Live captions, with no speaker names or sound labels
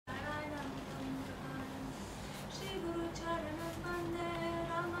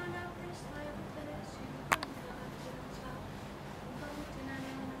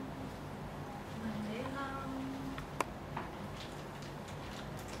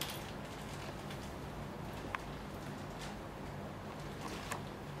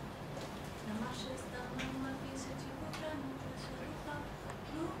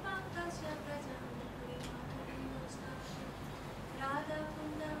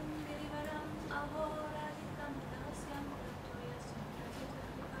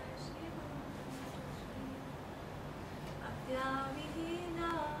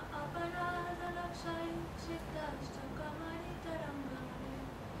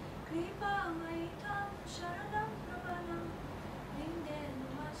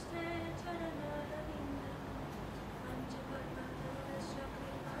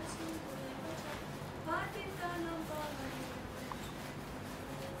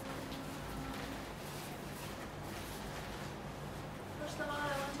First of all,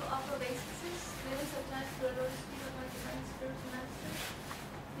 I want to offer obeisances. Many sometimes to the Lord's feet of my divine spiritual master.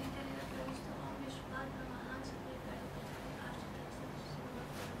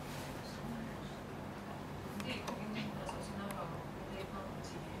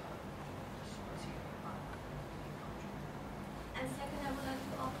 And second, I would like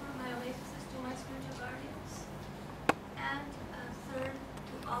to offer my obeisances to my spiritual guardians. And third,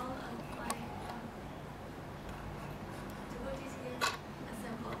 to all of my devotees here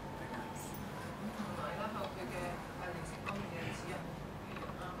assembled for us.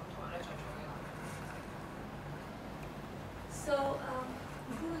 So,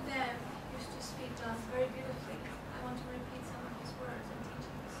 Gurudev used to speak to us very beautifully. I want to repeat some of his words and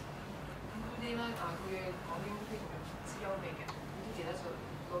teachings.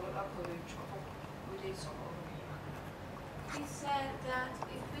 He said that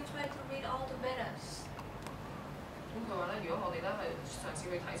if we try to read all the Vedas,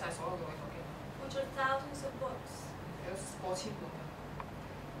 which are thousands of books,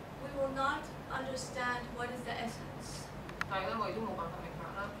 we will not understand what is the essence.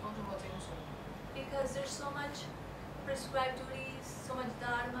 Because there's so much prescribed duties, so much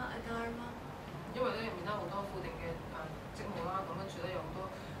dharma, adharma.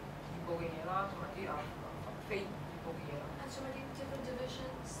 And so many different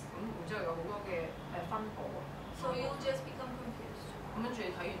divisions. So you'll just become confused.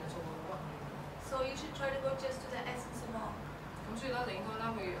 So you should try to go just to the essence of all.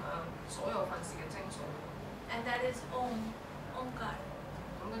 And that is Om, Omkar.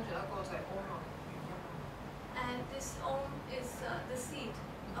 And this Om is the seed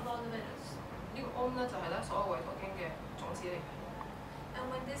of all the Vedas.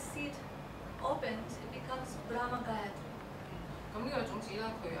 And when this seed opens, it becomes Brahma Gayatri.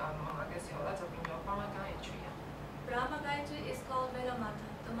 Brahma Gayatri is called Vedamata,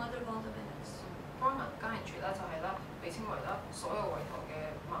 the mother of all the Vedas.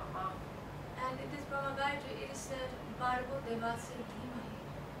 And in this Brahma Gayatri, it is said, Bhargo Devasya Dhimahi,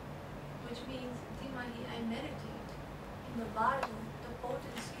 which means Dhimahi, I meditate in the Bhargo, the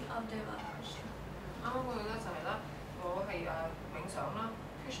potency of Deva Krishna.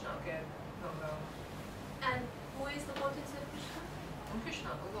 And who is the potency of Krishna?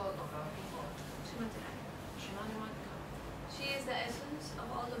 She is the essence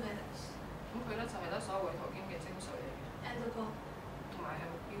of all the Vedas. And the goal.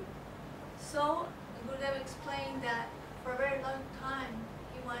 So, Gurudev explained that for a very long time,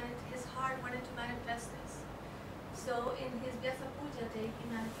 his heart wanted to manifest this. So, in his Vyasa Puja day, he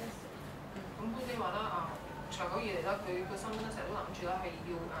manifested.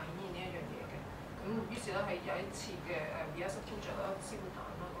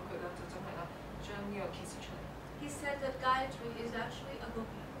 He said that Gayatri is actually a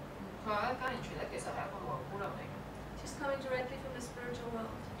gopi. She's coming directly from the spiritual world.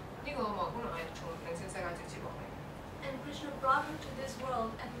 And Krishna brought her to this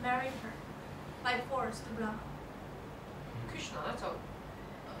world and married her by force to Brahma. Krishna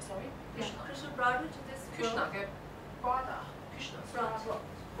brought her to this world. Brought her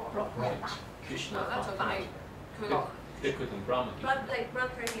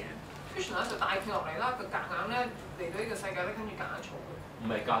here. Krishna 就帶佢落嚟啦，佢夾硬咧嚟到呢個世界咧，跟住夾硬娶佢。唔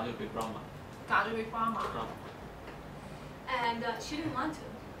係嫁咗俾 Brahma。嫁咗俾 Brahma。And she didn't want to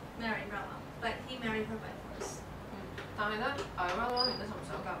marry Brahma, but he married her by force. 但係咧，Radha 咧就唔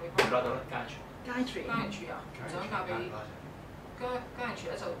想嫁俾 Brahma。Gayatri 啊，唔想嫁俾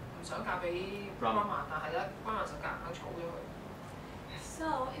Gayatri咧就唔想嫁俾 Brahma， 但係咧 Brahma 就夾硬娶咗佢。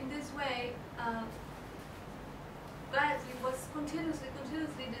So in this way, Gayatri was continuously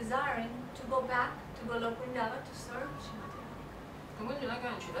desiring to go back to to Goloka Vrindavan to serve Srimati Radha. 咁跟住咧，嘉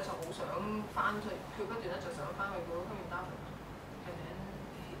人全咧就好想翻去，佢不斷咧就想翻去嗰個區域丹佛。And then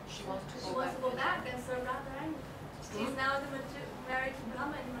she wants to go back and serve Radha Rani. She's now married to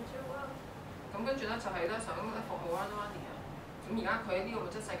Brahma in the mature world. 咁跟住咧就係咧想咧服務 Radha Rani 啊。咁而家佢喺呢個物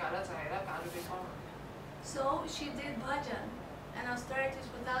質世界咧就係咧嫁咗俾 Solomon 嘅。So she did bhajan and austerities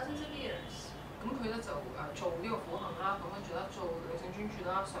for thousands of years. 咁佢咧就做呢個苦行啦，咁跟住咧做女性專注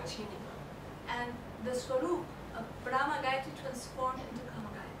啦，上千年啦。And the swarup of Brahma Gayatri transformed into Kama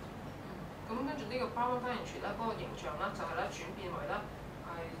Gayatri. 咁跟住呢個 Brahma Gayatri 咧嗰個形象咧就係咧轉變為咧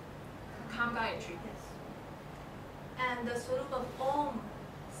係 Kama Gayatri。Yes. And the swarup of Om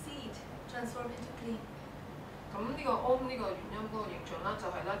seed transformed into clean. 咁呢個 Om 呢個原因嗰個形象咧就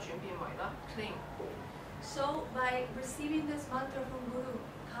係咧轉變為咧 clean。So by receiving this mantra from Guru,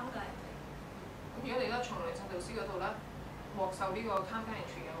 Kama Gayatri. 咁如果你咧從靈性導師嗰度咧獲受呢個 Kama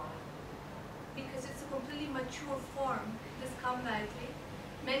Gayatri 嘅話， because it's a completely mature form, this Kama Gayatri,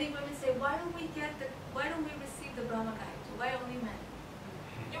 many women say, why don't we receive the Brahma Gayatri? Why only men?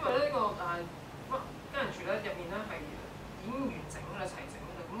 因為咧呢個家人處咧入面咧係已經完整啦、齊整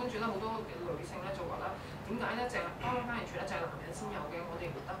啦，咁跟住咧好多女性咧就話啦，點解咧淨係家人處咧就係男人先有嘅，我哋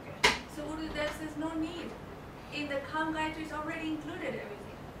唔得嘅。So Guru Dev says no need. In the Kama Gayatri is already included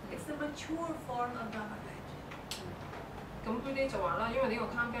everything. It's the mature form of Brahma Gayatri. 咁佢哋就話啦，因為呢個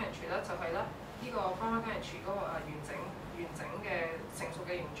Kama Gayatri咧就係咧呢個 Brahma Gayatri 嗰個完整嘅成熟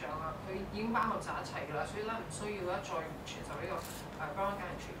嘅形象啊，佢已經包含晒一齊㗎啦，所以咧唔需要咧再傳授呢個Brahma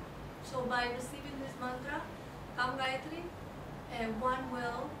Gayatri。So by receiving this mantra, Kama Gayatri, one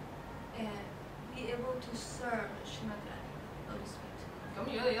will be able to serve Srimati Radha, Holy Spirit. 咁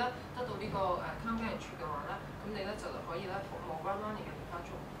如果你咧得到呢個Kama Gayatri 嘅話咧，咁你咧就可以咧服務 Radha Rani 嘅蓮花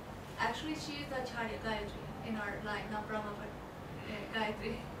宗。Actually, she is the Acharya Gayatri in our line, not Brahma, but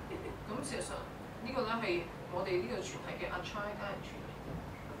Gayatri. 咁事實上呢個咧係我哋呢個傳系嘅 Acharya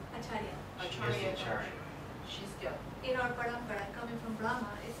Gayatri。Acharya. She's the In our parampara, coming from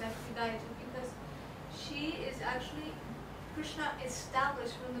Brahma, it's actually Gayatri because she is actually Krishna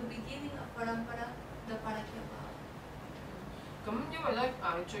established from the beginning of parampara the Parakya Bhava. 咁因為咧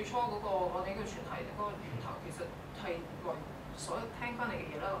最初嗰個我哋呢個傳系嗰個源頭其實係所有聽翻嚟嘅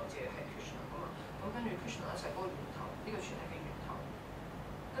嘢咧來自係 Krishna 噶嘛，咁跟住 Krishna 就係嗰個源頭，呢個傳系嘅源頭。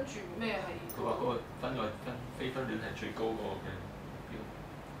跟住咩係？佢話嗰個非分戀係最高嗰個嘅標。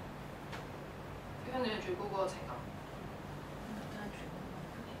非分戀係最高嗰個情感。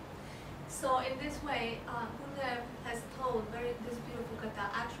So in this way, Gurudev has told this beautiful katha.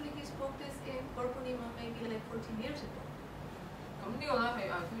 Actually, he spoke this in Purnima maybe like 14 years ago. 咁呢個咧係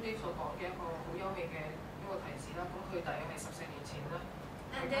Gurudev所講嘅一個好優美嘅一個提示啦。咁佢大約係14年前咧，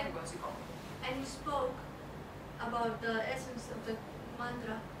佢嗰陣時講。And he spoke about the essence of the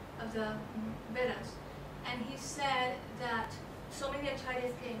mantra of the Vedas, and he said that so many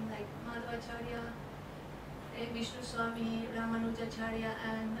acharyas came, like Madhvacharya, Vishnu Swami, Ramanujacharya,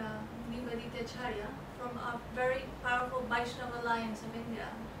 and Niveditacharya from a very powerful Vaishnava alliance of India,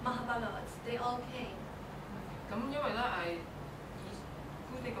 Mahabhagavats. They all came. 咁因為咧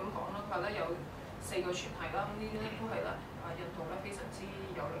姑哋咁講啦，佢話咧有4個傳系啦，咁呢啲咧都係咧印度咧非常之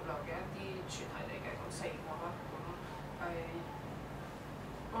有力量嘅一啲傳系嚟嘅，咁4個啦，咁係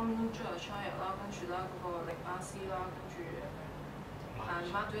Ramanujacharya 啦，跟住啦嗰個力巴斯啦，跟住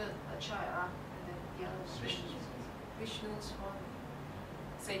Madhvacharya 啦。Vishnu Swami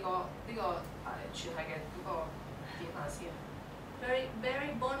 4個呢個傳系嘅嗰個典法師啊。Very,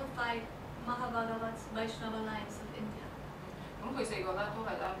 very bona fide Mahabhagavats Vaishnava alliance of India. 咁佢4個咧都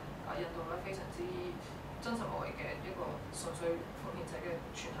係咧印度咧非常之真實無偽嘅一個純粹奉獻者嘅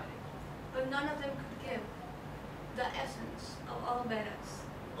傳系嚟。But none of them could give the essence of all Vedas.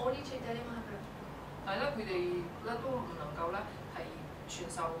 Only Chaitanya Mahaprabhu. 但係咧佢哋咧都唔能夠咧係傳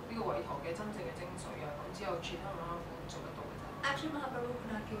授呢個委託嘅真正嘅精髓啊！咁只有其他Mahaprabhu做得到嘅啫。Actually, Mahaprabhu could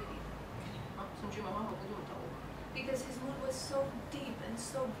not give it either. 甚至Mahaprabhu都唔到。Because his mood was so deep and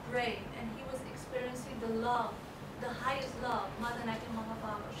so brave, and he was experiencing the love, the highest love, Madanaki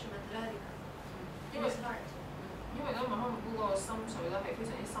Mahabhava, Srimati Radhika, in his heart. 因為咧Mahaprabhu個心水咧係非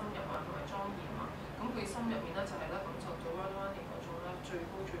常之深入啊，同埋莊嚴啊，咁佢心入面咧就係咧感受到 Radha Rani 嗰種咧最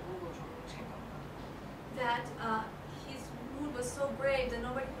高嗰種情感。That his mood was so brave that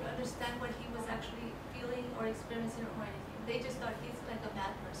nobody could understand what he was actually feeling or experiencing or anything. They just thought he's like a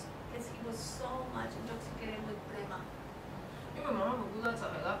bad person because he was so much intoxicated with prema. 因為Mahaprabhu咧就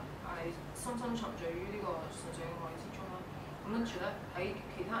係咧係深沉醉於呢個純粹嘅愛之中啦，咁跟住咧喺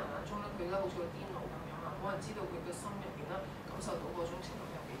其他人眼中咧佢咧好似個癲佬咁樣啊，冇人知道佢嘅心入邊咧感受到嗰種情感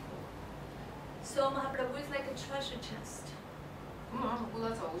有幾高。So Mahaprabhu is like a treasure chest 咁馬可夫咧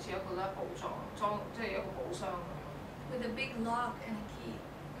就好似一個咧寶藏即係一個寶箱咁樣。With a big lock and a key.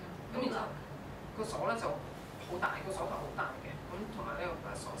 咁然之後個鎖咧就好大，個鎖頭好大嘅，咁同埋呢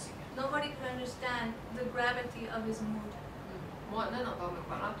個鎖匙嘅。Nobody could understand the gravity of his mood. 冇人咧能夠明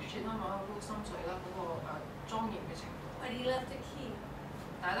白啦，切他馬可夫心水啦嗰個莊嚴嘅程度。But he left the key.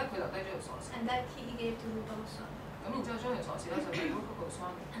 但係咧佢留低咗條鎖匙。And that key he gave to Rupa Goswami. 咁然之後將條鎖匙咧就俾嗰個蘇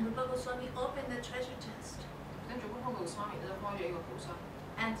咪。And Rupa Goswami opened the treasure chest. 跟住嗰個蘇咪咧開咗呢個寶箱。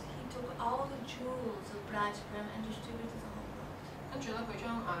And he took all the jewels of Brajpram and distributed the whole world. 跟住咧佢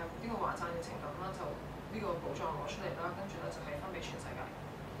將呢個華讚嘅情感啦，就呢個寶藏攞出嚟啦，跟住咧就係分俾全世界。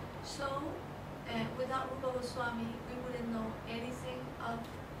So, without Rupa Goswami, we wouldn't know anything of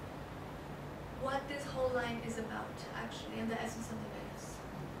what this whole line is about, actually, and the essence of the Vedas.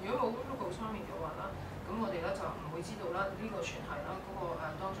 如果冇 Rupa Goswami 嘅話啦，咁我哋咧就唔會知道啦呢個傳系啦嗰個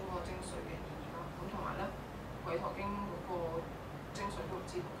當中嗰個精髓嘅意義啦，咁同埋咧《委託經》嗰個精髓都唔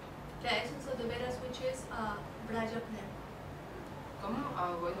知道嘅。The essence of the Vedas, which is Brajapram. 咁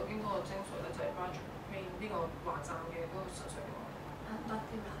《委託經》嗰個精髓咧就係 Brajapram 呢個華讚嘅嗰個純粹嘅愛。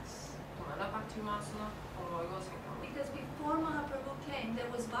Bhakti Ras. 同埋咧 Bhakti Ras 啦，奉愛嗰個情感。Because before Mahaprabhu came, there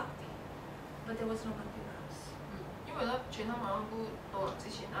was Bhakti, but there was no Bhakti Ras. 因為咧，全他馬可夫到臨之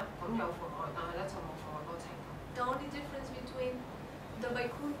前咧，咁有奉愛，但係咧就冇奉愛嗰個情感。The only difference between the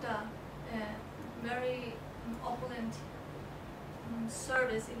Vaikuntha, very opulent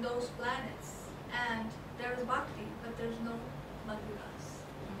service in those planets, and there is Bhakti, but there's no Bhakti Ras.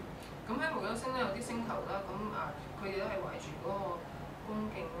 咁喺無憂星咧有啲星球啦，咁佢哋都係懷住嗰個恭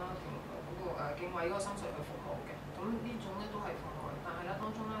敬啦同嗰個敬畏嗰個心髓去服務嘅。咁呢種咧都係奉愛，但係咧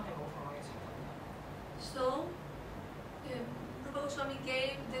當中咧係冇奉愛嘅情感嘅。So, Rupa Goswami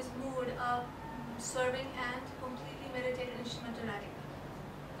gave this mood of serving and completely meditated in Srimati Radhika.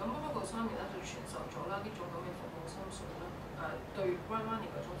 咁Rupa Goswami咧就傳授咗啦呢種咁嘅服務心髓啦，對 Brahmani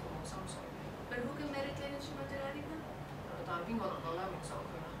嗰種服務心髓。But who can meditate in Srimati Radhika? 但係邊個能夠咧明受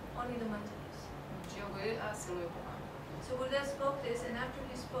佢咧？ Only the Manjaris. 只有嗰啲小女僕啊。So Gurudev spoke this, and after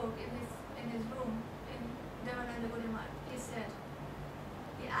he spoke in his room in Devananda Gurimat,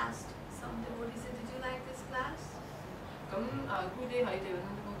 he asked some devotees, "Did you like this class?" 咁Gurudev喺地嗰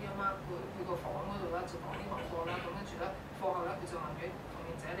啲阿媽佢個房嗰度咧就講呢堂課啦，咁跟住咧課後咧佢就問咗同練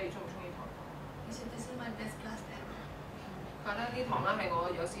者你中唔中意堂課？ He said, "This is my best class ever." 佢話咧呢堂咧係我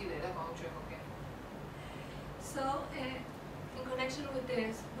有史以嚟咧講最好嘅。So, in connection with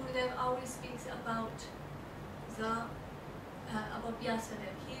this, Gurudev always speaks about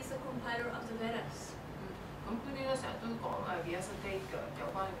Vyasadeva. He is the compiler of the Vedas. 咁Gurudev咧成日都講Vyasadeva 嘅有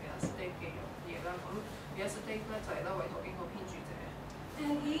關Vyasadeva嘅嘢啦，咁Vyasadeva咧就係咧《委託經》個編著者。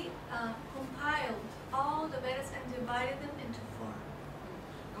And he compiled all the Vedas and divided them into four.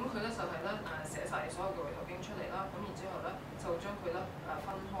 咁佢咧就係咧寫晒所有嘅《委託經》出嚟啦，咁然之後咧就將佢咧分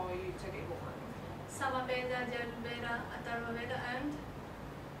開即係幾部分。Samaveda, Yajurveda, Atharvaveda, and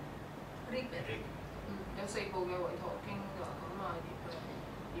Rigveda. 有4部嘅《委託經》㗎，咁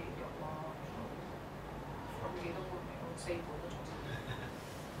亦有幾多部名？4部都仲。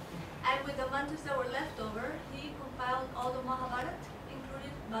And with the mantras that were left over, he compiled all the Mahabharata,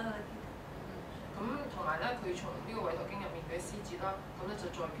 including Bhagavad Gita. 咁同埋咧，佢從呢個《委託經》入面嘅詩節啦，咁咧就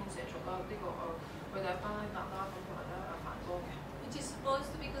再編寫咗啦呢個為大巴拉達啦，咁同埋咧梵歌嘅。Which is supposed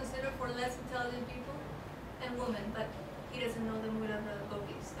to be considered for less intelligent people and women, but he doesn't know the mood of the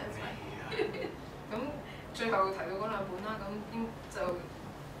gopis, that's why. 咁最後提到嗰兩本啦，咁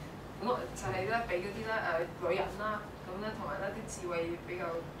本來就係咧俾嗰啲咧女人啦，咁咧同埋咧啲智慧比較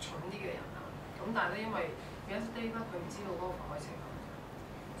蠢啲嘅人啊，咁但係咧因為 Vyasadeva 佢唔知道嗰個防衞情感。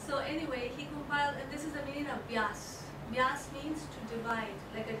So anyway, he compiled, and this is the meaning of Vyas. Vyas means to divide,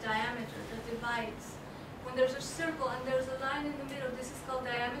 like a diameter that divides. When there's a circle and there's a line in the middle, this is called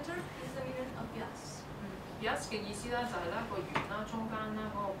diameter. This is the meaning of Vyas. Vyas 嘅意思咧就係咧個圓啦，中間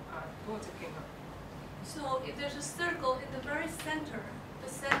啦嗰個直徑啊。So if there's a circle in the very center, the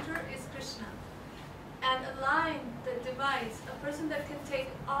center is Krishna. And a line that divides, a person that can take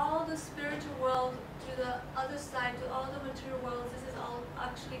all the spiritual world to the other side, to all the material worlds, this is all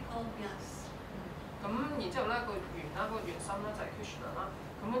actually called Vyas. 咁然之後咧個圓啦，個圓心咧就係 Krishna 啦。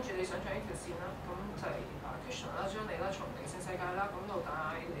咁跟住你想象呢條線啦，咁就係Krishna 啦，將你咧從靈性世界啦咁到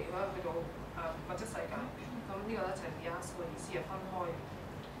帶你咧去到物質世界。咁呢個咧就係 Vyas 個意思係分開。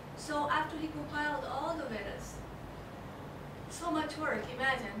So after he compiled all the Vedas, so much work,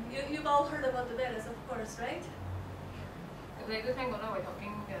 imagine. You've all heard about the Vedas, of course, right? 你都聽過啦《委託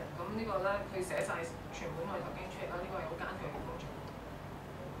經》嘅，咁呢個咧佢寫晒全本《委託經》出嚟啦，呢個係好艱巨嘅工作。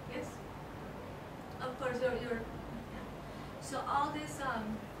Yes. Of course, you're yeah. So all this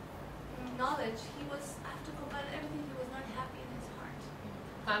knowledge, he was after compiling everything, he was not happy in his heart.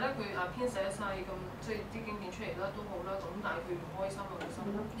 但係咧佢編寫晒咁即係啲經典出嚟啦都好啦，咁但係佢唔開心啊個心。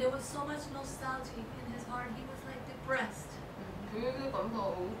There was so much nostalgia in his heart. He was like depressed. 佢都感覺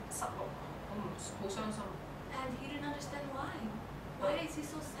好失落，好傷心。And he didn't understand why. Why is he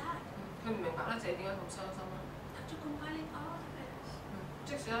so sad? 佢唔明白咧，自己點解咁傷心咧？ After compiling all of it.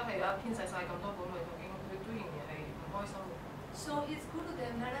 即使咧係編寫晒咁多本《彌陀經》，佢都仍然係唔開心嘅。So his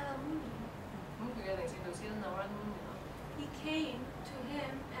Gurudev Narada Muni. 咁佢嘅靈性導師咧 Narada Muni 啦。He came to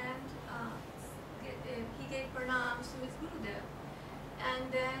him and he gave pranams to his Gurudev.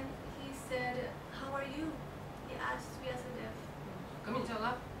 And then he said, "How are you?" He asked Vyasadeva. 咁然之後咧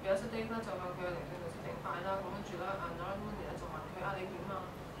，Vyasadeva咧就向佢嘅靈性導師頂拜啦。咁跟住咧，Narada Muni咧就問佢你點啊？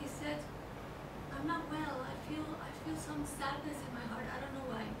 He said, "I'm not well. I feel some sadness in my heart. I don't know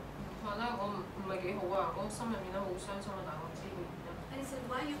why." 佢話咧我唔係幾好啊，我心入面咧好傷心啊，但係我唔知個原因。And he said,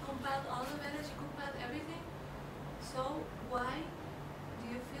 "Why you compiled all the Vedas? You compiled everything. So why do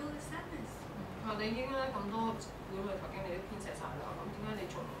you feel the sadness?" 佢話你已經咧咁多本《彌陀經》你都編寫晒啦，咁點解你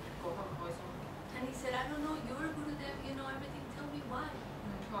仲覺得唔開心？ And he said, "I don't know. You're Gurudev. You know everything. Tell me why."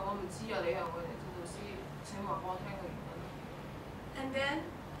 佢話我唔知啊，你係我靈性導師，請話俾我聽個原因。 And then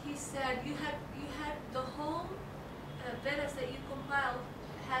he said, "You had the whole Vedas that you compiled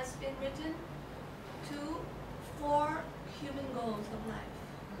has been written to 4 human goals of life."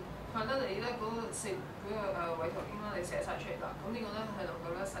 佢話咧你咧嗰個彌陀經啦，你寫晒出嚟啦，咁呢個咧係能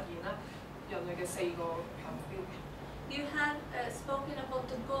夠咧實現咧人類嘅4個目標。 You had spoken about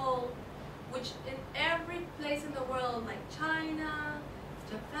the goal, which in every place in the world, like China,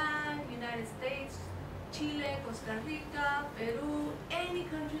 Japan, United States, Chile, Costa Rica, Peru, any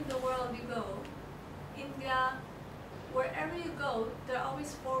country in the world you go, India, wherever you go, there are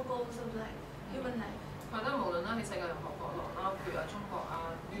always 4 goals of life, human life. 係啦，無論啦喺世界任何角落啦，譬如中國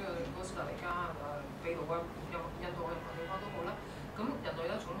啊、呢個哥斯達黎加啊、秘魯啊、印度啊任何地方都好啦，咁人類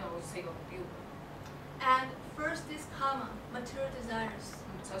咧總有4個目標。 And first is karma, material desires.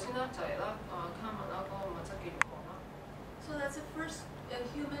 首先咧就係啦karma啦嗰個物質嘅慾望啦。 So that's the first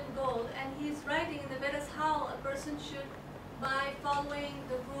human goal, and he's writing in the Vedas how a person should, by following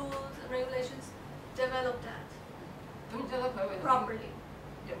the rules and regulations, develop that 咁然之後咧，佢喺《 properly.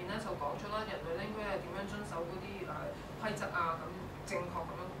 入面咧就講咗啦，人類咧應該係點樣遵守嗰啲規則啊，咁正確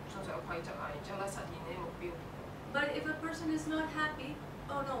咁樣遵守規則啊，然之後咧實現呢啲目標。 But if a person is not happy,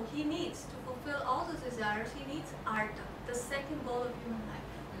 oh no, he needs to fulfill all those desires. He needs artha, the second goal of human life.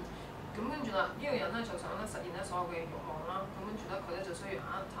 咁跟住啦，呢個人咧就想咧實現咧所有嘅慾望啦，咁跟住咧佢咧就需要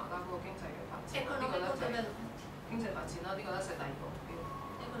查啦嗰個經濟嘅發展啦，呢個咧 Economical 就係 development. 經濟發展啦，呢個咧就係第2個目標。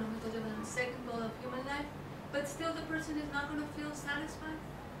 Economical development, second goal of human life. But still, the person is not going to feel satisfied.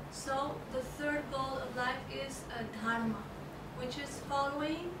 So the third goal of life is dharma, which is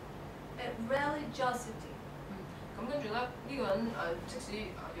following religiosity. 咁跟住咧，呢個人即使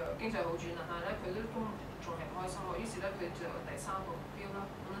又經濟好轉啦，但係咧佢都仲係唔開心喎。於是咧，佢就有第3個目標啦，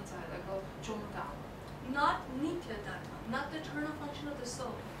咁咧就係咧嗰個宗教。Not nitya dharma, not the eternal function of the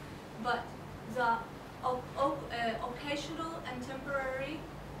soul, but the occasional and temporary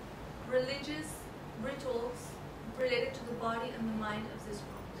religious rituals related to the body and the mind of this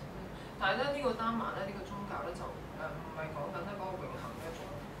world. 但係咧呢個丹麻咧呢個宗教咧就唔係講緊咧嗰個永恆嘅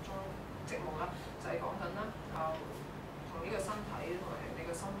宗職務啦，就係講緊啦同呢個身體同埋你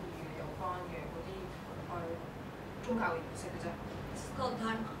嘅心意嘅有關嘅嗰啲宗教嘅儀式嘅啫。This is called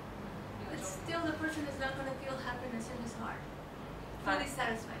dharma. But still the person is not going to feel happiness in his heart, fully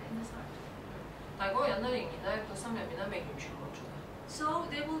satisfied in his heart. 但係嗰個人咧仍然咧個心入面咧未完全滿足。 So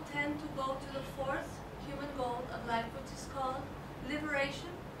they will tend to go to the 4th human goal of life, which is called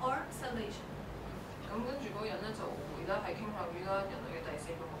liberation or salvation. 咁跟住嗰個人咧就會咧係傾向於啦人類嘅第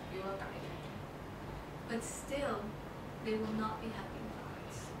4個目標啦解脫。 But still, they will not be happy in their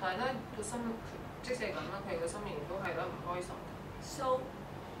hearts. 但係咧個心即使係咁啦，佢個心仍然都係咧唔開心。 So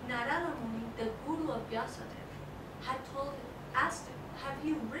Narada Muni, the guru of Vyasadeva, had asked him, "Have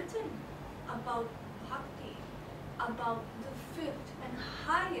you written about bhakti, about the 5th and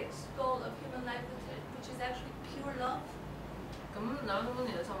highest goal of human life, which is actually pure love?" 咁Narada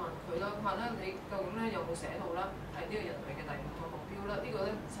Muni就問佢啦，佢話咧你究竟咧有冇寫到啦係呢個人類嘅第5個目標啦？呢個咧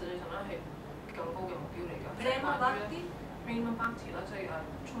實際上咧係更高嘅目標嚟㗎。 Prema Bhakti? Prema Bhakti 啦，即係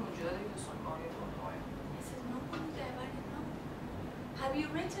充滿住咧呢個純愛嘅狀態。 He says, "No, Gurudev, I didn't know." Have you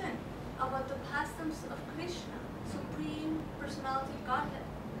written about the pastimes of Krishna, Supreme Personality of Godhead?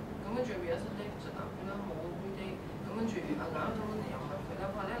 咁跟住有一啲就答佢啦，冇呢啲。咁跟住Narada Muni又問佢啦，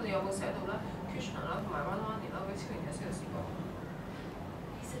話咧你有冇寫到咧 Krishna 啦同埋 Radharani 啦嗰啲超然嘅消時光？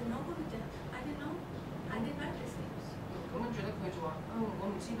 He said, "No, Gurudev, I didn't know. I didn't write these things." 咁跟住咧佢就話我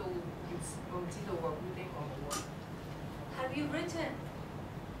唔知道喎，呢啲我冇啊。 Have you written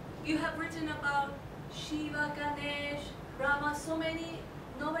You have written about Shiva, Ganesh, Rama, so many.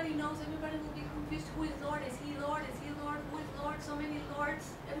 Nobody knows. Everybody will be confused. Who is Lord? Is he Lord? Is he Lord? Who is Lord? So many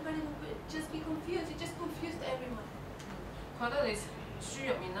lords. Everybody will just be confused. You just confused everyone. 佢覺得你書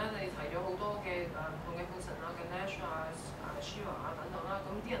入面咧，你提咗好多嘅唔同嘅本神啊、Ganesh 啊、Shiva 啊等等啦，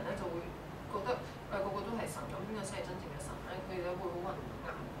咁啲人咧就會覺得個個都係神，咁邊個先係真正嘅神咧？佢哋咧會好混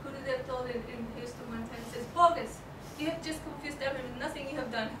淆。Gurudev told in history one time, says, bogus. You have just confused everyone. Nothing you have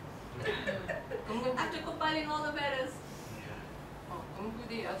done. After compiling all the Vedas. 咁佢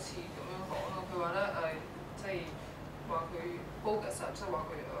哋有一次咁樣講咯，佢話咧即係話佢 bogus 啊，即係話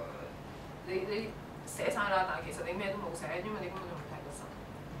佢你寫晒啦，但係其實你咩都冇寫，因為你根本就冇睇過神。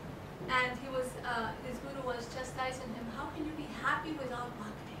And his guru was chastising him. How can you be happy without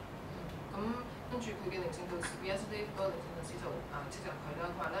bhakti? 咁跟住佢嘅靈性導師 yesterday 嗰個靈性導師就斥責佢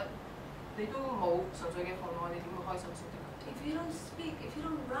啦，佢話咧你都冇純粹嘅奉愛，你點會開心先得？ If you don't speak, if you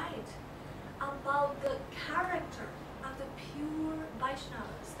don't write about the character of the pure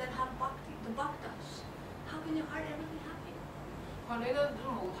Vaishnavas that have bhakti, the bhaktas, how can your heart ever be happy? 佢話你咧都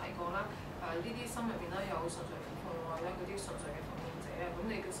冇提過啦，呢啲心入邊咧有純粹奉愛咧，嗰啲純粹嘅奉獻者啊，咁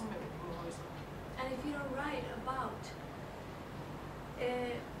你嘅心入邊點會開心？ And if you don't write about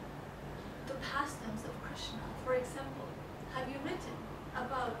the pastimes of Krishna, for example, have you written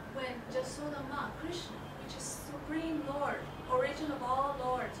about when Jasodama, Krishna, which is Supreme Lord, origin of all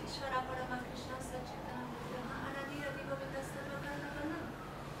lords, Ishvara Parama Krishna Satchitananda Vigraha Anadira Divavita Sarvakarnavana,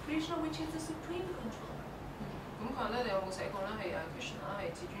 Krishna, which is the Supreme Controller. 咁佢話咧，你有冇寫過咧係Krishna 啦，係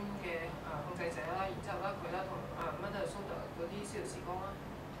至尊嘅控制者啦，然之後咧佢咧同Radha Soda 嗰啲逍遙時光啦。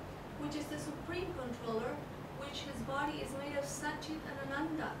Which is the Supreme Controller, which his body is made of Satchit and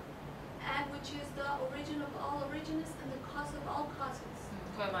Ananda, and which is the origin of all origins and the cause of all causes.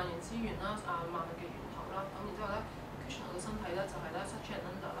 佢係萬緣之源啦，萬物嘅源頭啦。咁然之後咧 ，Krishna 嘅身體咧就係咧 Satchit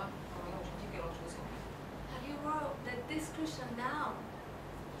Ananda 啦，同埋用全天嘅六組成。Have you wrote that this Krishna now,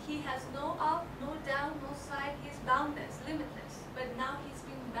 he has no up, no down, no side, he is boundless, limitless, but now he's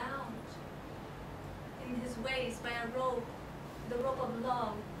being bound in his ways by a rope, the rope of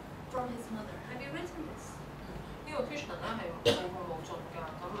love from his mother. Have you written this? 呢個 Krishna 咧係無窮無盡㗎，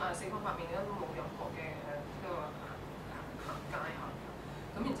咁四方八面咧都冇任何嘅呢個界限㗎。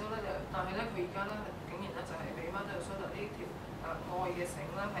咁然之後咧但係咧佢而家咧竟然咧就係俾 Radha Soda 呢條愛嘅繩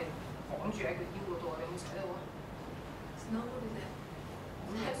咧係綁住喺佢腰嗰度，你有冇睇到啊？ It's no good is that.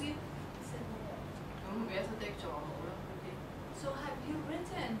 Have you? 咁yesterday 就話冇啦嗰啲。 So have you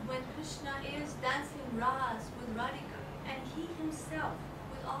written when Krishna is dancing Ras with Radhika and he himself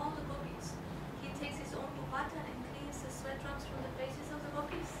with all the gopis, he takes his own dupatta and cleans the sweat drops from the faces of the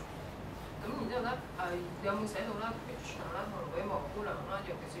gopis? 咁然之後咧有冇寫到啦 Krishna 啦同嗰啲王姑娘啦，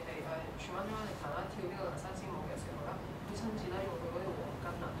尤其是係荃灣中央力壇啦跳呢個南山之舞嘅時候啦，佢親自咧用佢嗰條黃巾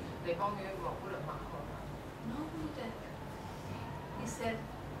啊嚟幫佢王姑娘抹汗啊。 No, Gurudev. He said,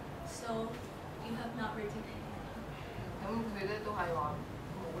 so you have not written anything. 咁佢咧都係話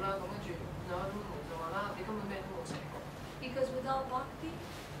冇啦，咁跟住有一門就話啦，你根本咩都冇寫過。 Because without bhakti,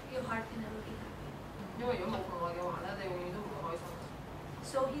 your heart can never be happy. 因為如果冇奉愛嘅話咧，你永遠都唔會開心。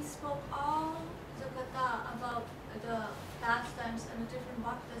 So he spoke all the katha about the pastimes and the different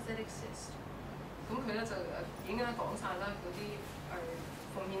bhaktas that exist. 咁佢咧就已經咧講晒啦嗰啲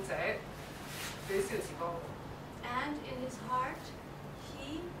奉獻者嗰啲逍遙時光。 And in his heart,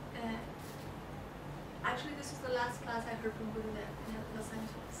 he actually this was the last class I heard from Gurudev in Los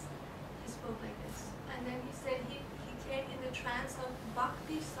Angeles. He spoke like this, and then he said he came in the trance of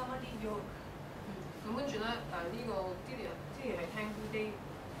Bhakti Samadhi Yoga. 咁跟住咧呢個 didi 係聽 didi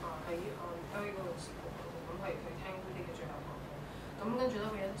喺LA 嗰度時報道，咁係佢聽 didi 嘅最後講。咁跟住咧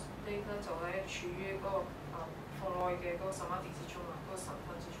佢咧就咧處於嗰個奉愛嘅嗰個 samadhi 之中啊，嗰個神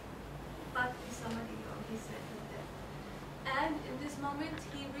分之中。 Bhakti Samadhi Yoga, he said Gurudev. And in this moment,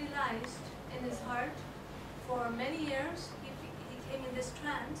 he realized in his heart, for many years, he came in this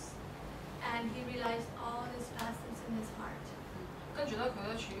trance, and he realized all his pastimes in his heart. 跟住咧，佢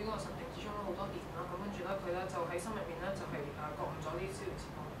咧處於嗰個神定之中好多年啦。咁跟住咧，佢咧就喺心入面咧就係覺悟咗呢啲逍遙時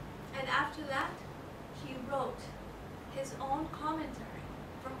光。And after that, he wrote his own commentary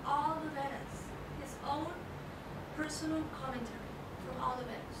from all the Vedas, his own personal commentary from all the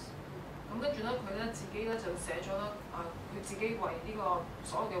Vedas. 咁跟住咧，佢咧自己咧就寫咗啦，佢自己為呢個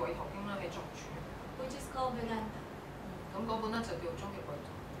所有嘅委託經咧係作主。 Which is called Vedanta. 咁嗰本咧就叫終極委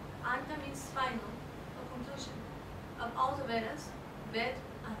託。 Anta means final, a conclusion of all the Vedas. Ved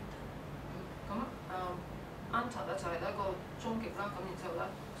Anta. 咁Anta 咧就係一個終極啦，咁然之後咧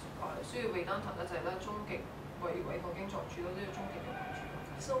需要 Vedanta 咧就係咧終極為委託經作主咯，呢個終極嘅為主。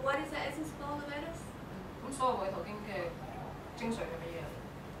 So what is the essence of all the Vedas? 咁所有委託經嘅精髓係乜嘢？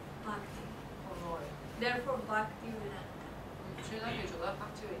 Therefore, Bhaktivedanta. 所以咧叫做咧北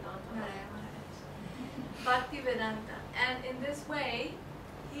朝維丹。Bhaktivedanta. And in this way,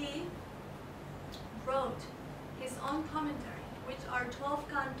 he wrote his own commentary, which are 12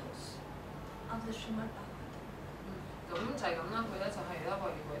 cantos of the Srimad Bhagavatam. 咁就係咁啦，佢咧就係咧為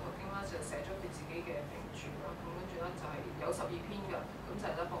《維陀經》啦，就寫咗佢自己嘅評注啦。咁跟住咧就係有12篇嘅，咁就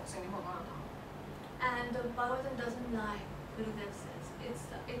係咧聖典博伽談。And the Bhagavatam doesn't lie, Gurudev says.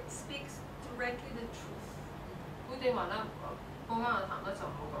 It speaks directly the truth. 古典話咧，博伽談咧就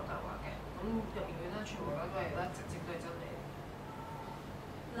唔會講大話嘅，咁入面咧全部咧都係咧直接都係真理。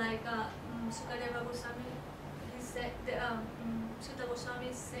Like Sukadeva Goswami, he said, Sutta Goswami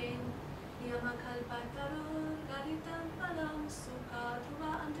is saying, Niyamakalpataro garitam palam sukha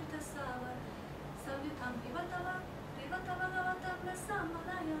dhruva antritasava samyutam pivatava privatavagavatam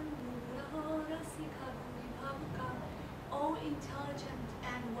rasamalayam muraho rasika bhuvibhavuka. O intelligent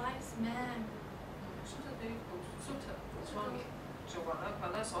and wise man. Sutta Goswami 就話咧，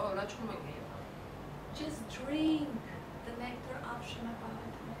佢咧所有咧聰明嘅人啊 just drink the nectar of Srimad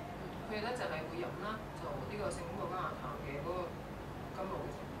Bhagavatam. 佢哋咧就係會飲啦，就呢個聖典博伽談嘅嗰個甘露。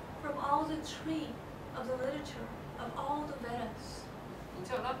 From all the tree of the literature of all the Vedas. 然之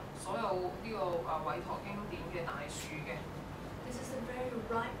後咧，所有呢個維陀經典嘅大樹嘅。 This is a very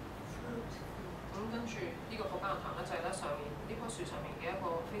ripe fruit. 咁跟住呢個博伽談咧就係咧上面呢棵樹上面嘅一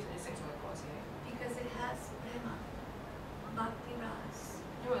個非常之成熟嘅果子。 Because it has prema, bhakti ras.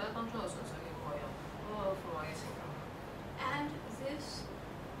 因為咧當中有純粹嘅愛啊，嗰個父愛嘅情感。 And this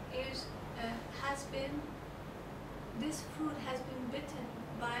is this fruit has been bitten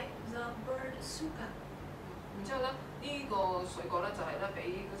by the bird suka. 然之後咧，呢個水果咧就係咧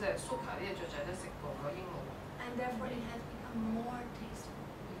俾嗰隻 suka 呢隻雀仔咧食過個鸚鵡。 And therefore it has become more tasteful.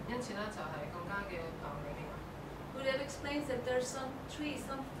 因此咧就係更加嘅美味。 Buddha explains that there are some trees,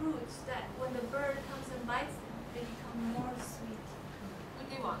 some fruits that when the bird comes and bites them, they become more sweet. 呢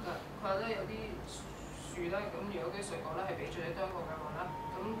啲話㗎，佢話咧有啲樹咧，咁如果啲水果咧係俾雀仔啄過嘅話咧，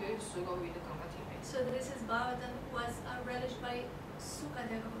咁嗰啲水果會變得更加甜美。 So this is Bhagavatam was relished by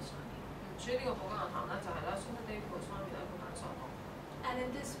Sukadeva Goswami. 所以呢個博伽談咧就係咧Sukadeva Goswami咧佢所講。 And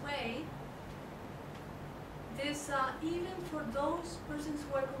in this way, this even for those persons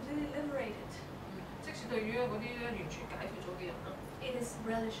who are completely liberated, 即使對於嗰啲咧完全解脫咗嘅人啦， it is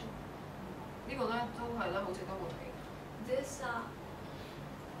relishable. 呢個咧都係咧好值得回味。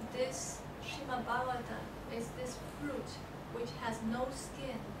 This Srimad Bhagavatam is this fruit which has no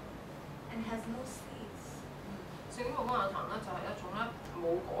skin and has no seeds. 聖典博伽談咧就係一種咧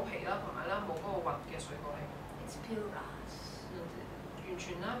冇果皮啦，同埋咧冇嗰個核嘅水果嚟。 It's pure ras. 完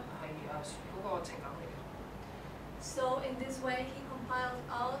全咧係嗰個情感嚟嘅。 So in this way, he compiled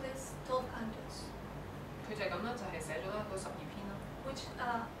all these 12 cantos, 佢就係咁啦，就係寫咗咧嗰12篇啦。 which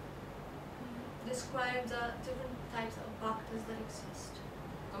describe the different types of bhaktas that exist.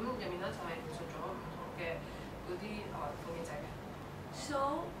 咁入面咧就係描述咗唔同嘅嗰啲奉獻者嘅。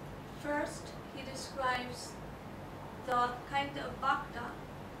 So first, he describes the kind of bhakta,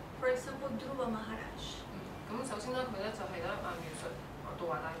 for example, Dhruva Maharaj. 咁首先咧，佢咧就係咧描述道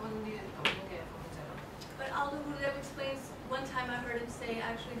華大君呢啲咁樣嘅奉獻者啦。 But although Gurudev explains, one time I heard him say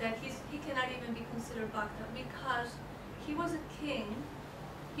actually that he cannot even be considered bhakta because he was a king,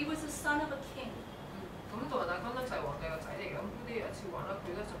 he was the son of a king. 咁道華大君咧就係皇帝個仔嚟嘅，咁嗰啲有次話咧，佢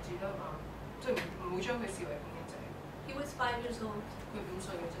咧甚至咧即係唔會將佢視為奉獻者。 He was 5 years old. 佢5歲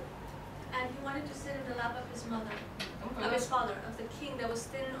嘅啫。 And he wanted to sit in the lap of his mother, 咁佢 of 咧 his father, of the king that was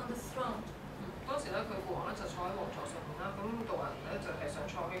sitting on the throne. 當時咧佢父王咧就坐喺王座上面啦，咁道華咧就係想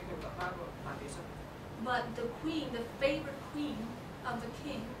坐喺佢爸爸個大髀上。 But the queen, the favorite queen of the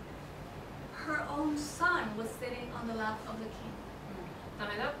king, her own son was sitting on the lap of the king. 但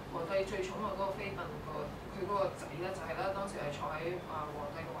係咧，皇帝最寵愛嗰個妃嬪佢嗰個仔咧，就係咧當時係坐喺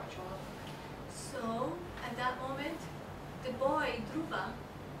皇帝嘅懷中啦。 So at that moment, the boy Dhruva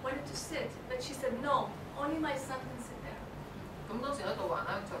wanted to sit, but she said no. Only my son can sit there. 咁當時咧，道華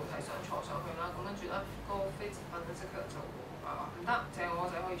咧就係想坐上去啦，咁跟住咧嗰個妃嬪咧即刻就話唔得，淨係我個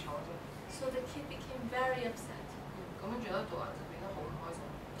仔可以坐啫。 So the kid became very upset. 咁跟住咧，道華就變得好唔開心。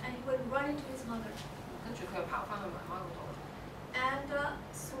 And he went running to his mother. 跟住佢又跑翻去媽媽嗰度。 And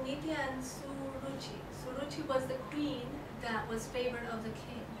Sunitya and Suruchi. Suruchi was the queen that was favored of the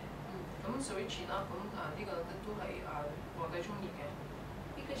king. 咁 Suruchi 啦，咁呢個都係皇帝中意嘅。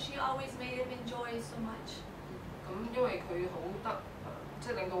 Because she always made him enjoy so much. 咁因為佢好得即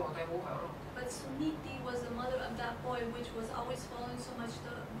係令到皇帝好享樂。 But Suniti was the mother of that boy, which was always following so much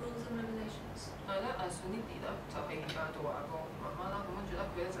the rules and regulations. 但係咧，Suniti 咧就係道華個媽媽啦，咁跟住咧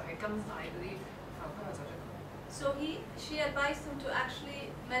佢咧就係跟晒嗰啲規矩守則。 So she advised him to actually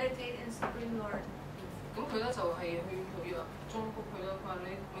meditate in Supreme Lord. 佢咧就係去中谷去啦，佢話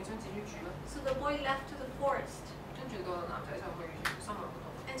你永生自主住啦。So the boy left to the forest 跟住個男仔就去森林嗰度。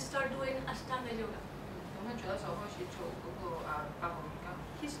and started doing Ashtanga yoga. 咁跟住咧就開始做嗰個8號瑜伽。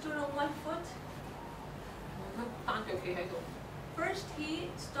He stood on one foot. 佢單腳企喺度。First he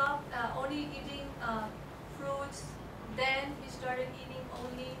stopped only eating fruits. Then he started eating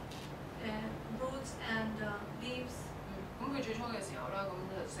only roots and leaves. 咁佢最初嘅時候啦，咁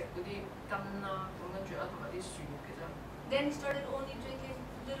就食嗰啲根啦，咁跟住啦同埋啲樹葉嘅啫。Then he started only drinking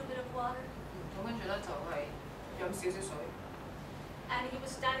a little bit of water. 咁跟住咧就係飲少少水。And he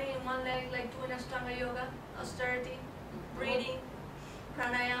was standing in one leg like doing Ashtanga yoga, austerity, breathing,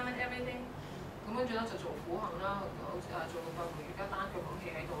 pranayama and everything. 咁跟住咧就做苦行啦，好似做8號瑜伽單腳咁企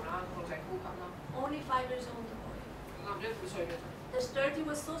喺度啦，控制呼吸啦。Only 5 years old the boy. 男仔5歲嘅啫。The austerity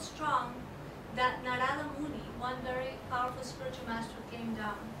was so strong that Narada Muni, one very powerful spiritual master, came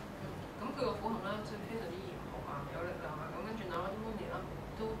down. 咁佢個苦行咧就非常之嚴酷有力量咁跟住Narada Muni啦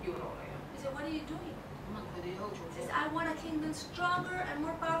都要落嚟啊。He said, "What are you doing?" 問佢哋喺度做咩？ He says, "I want a kingdom stronger and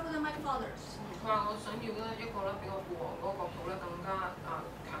more powerful than my father's." 佢話我想要咧一個咧比我父王嗰個國土咧更加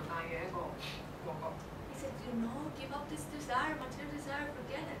強大嘅一個王國。He said, "Give up this desire, material desire,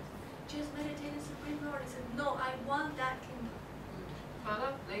 forget it. Just meditate in Supreme Lord." He said, "No, I want that kingdom." 但係咧，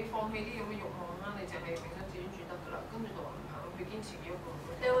你放棄啲咁嘅慾望啦，你淨係永生自主住得㗎啦。跟住就話唔肯，佢堅持要一個。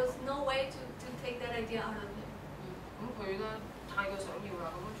There was no way to take that idea out of him. 咁佢咧太過想要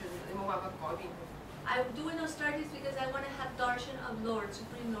啦，咁跟住你冇辦法改變佢。I'm doing austerities because I want to have darshan of Lord,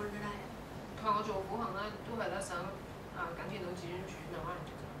 Supreme Lord Narayana. 佢話我做苦行咧，都係咧想緊見到自尊主能夠人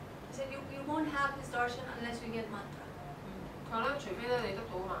做。He said, "You won't have his darshan unless you get mantra." 佢話咧，除非咧你得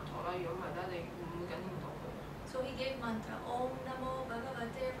到曼陀啦，如果唔係咧，你唔會緊見唔到佢。So he gave mantra, Om Namo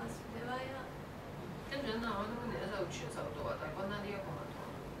Bhagavate Vasudevaya. 跟住咧，我哋咧就傳授到大軍啦呢一個曼陀。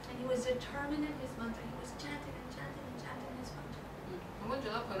And he was determined in his mantra. He was chanting and chanting and chanting his mantra. 咁跟住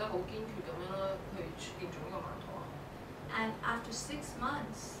咧，佢咧好堅決咁樣啦，去念誦呢個曼陀。And after 6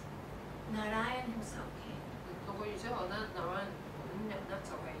 months, Narayan himself came. 6個月之後咧，Narayan本人咧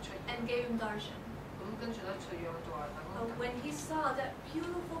就係出現。And gave him darshan. 咁跟住咧，就讓到大軍。But when he saw that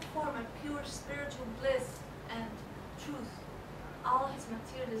beautiful form of pure spiritual bliss and truth, all his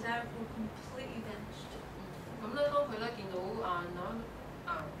material desire were completely vanished. 咁咧，當佢咧見到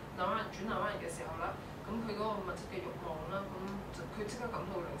Narayan轉Narayan嘅時候咧，咁佢嗰個物質嘅慾望啦，咁佢即刻感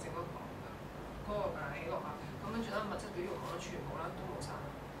到靈性嗰個喜樂啊，咁跟住咧物質嘅慾望咧全部咧都冇晒。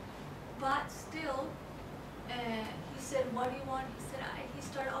But still, he said, "What do you want?" He said, he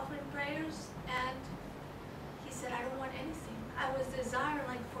started offering prayers, and he said, "I don't want anything. I was desiring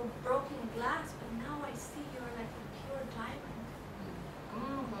like for broken glass, but now I see you're like a pure diamond." 咁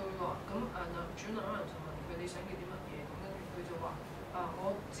佢話：咁轉Narayan就問佢你想要啲乜嘢？咁跟住佢就話：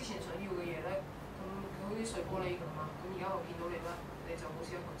我之前想要嘅嘢咧，咁佢好似碎玻璃咁啊，咁而家我見到你咧，你就好似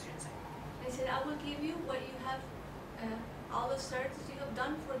一個鑽石。He said, "I will give you what you have, all the services you have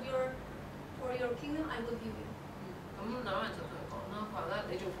done for your kingdom. I will give you." 咁Narayan就同佢講啦，話咧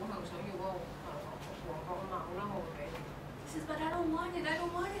你做苦行想要嗰個王國啊嘛，好啦，我會俾你。He says, "But I don't want it. I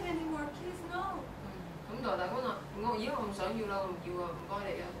don't want it anymore. Please no." 咁但係大官話：而家我唔想要啦，我唔要啊，唔該你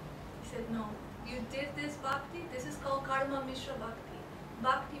啊。He said, "No. You did this bhakti. This is called karma mishra bhakti.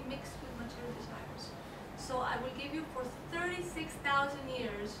 Bhakti mixed with material desires. So I will give you for 36,000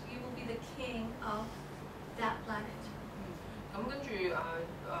 years. You will be the king of that planet." 咁跟住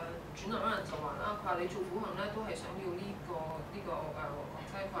轉Narayan就話啦，佢話你做苦行咧都係想要呢個王國，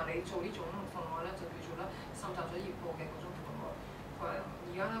即係佢話你做呢種奉愛咧就叫做咧滲集咗業報嘅嗰種奉愛。佢話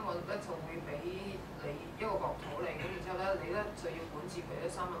而家咧我咧就會俾你一個國土嚟，咁然之後咧你咧就要管治佢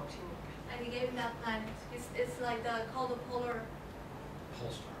咧36000年。And he gave him that planet. It's like called the polar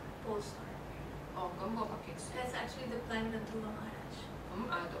pole star. 哦，咁個北極星。That's actually the planet of Dhruva Maharaj. 咁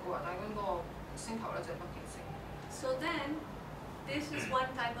華大軍嗰個星球咧就係北極星。So then, this is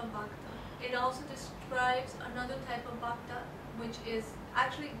one type of bhakta. It also describes another type of bhakta, which is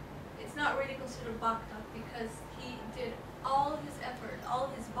actually, it's not really considered bhakta because he did all his effort, all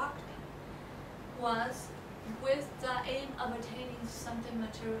his bhakti was with the aim of attaining something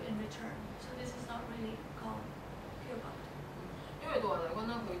material in return. So this is not really called pure bhakti. 因為華大軍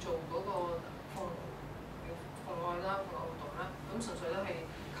咧，佢做嗰個奉愛啦、奉愛活動啦，咁純粹都係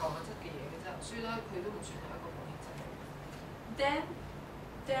求物質嘅嘢嘅啫，所以咧佢都唔算係一個奉獻者。Then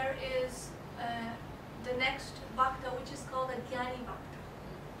there is the next bhakta, which is called a Jnani bhakta.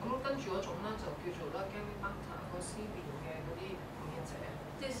 咁跟住嗰種咧就叫做咧 Jnani bhakta 個思辨嘅嗰啲奉獻者。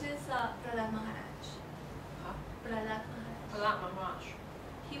This is Prahlad Maharaj. 嚇 Prahlad Maharaj. Prahlad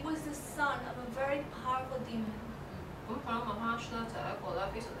Maharaj。He was the son of a very powerful demon. 咁Prahlad Maharaj咧就係一個咧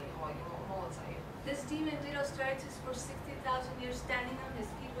非常厲害嘅惡魔個仔。This demon did austerities for 60,000 years, standing on his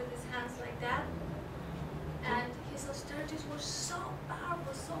feet with his hands like that. And his austerities were so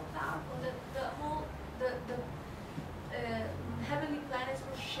powerful that the whole, the heavenly planets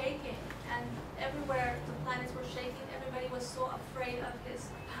were shaking, and everywhere the planets were shaking, everybody was so afraid of his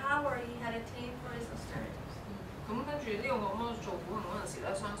power he had attained for his austerities. 咁跟住呢個惡魔做苦行嗰陣時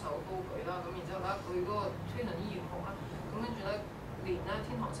咧，雙手高舉啦，咁然之後咧，佢嗰個非常之嚴酷啦，咁跟住咧，連咧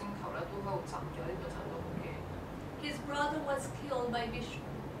天堂星球咧都喺度震咗，呢個震到好驚。His brother was killed by Vishnu.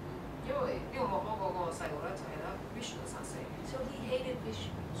 因為呢個惡魔嗰個細路咧就係咧 Vishnu 殺死， So he hated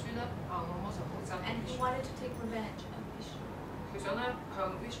Vishnu. 所以咧惡魔就好憎 And he Vishnu， wanted to take revenge of Vishnu. 佢想咧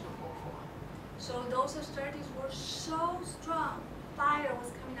向 Vishnu 報復。 So those austerities were so strong, fire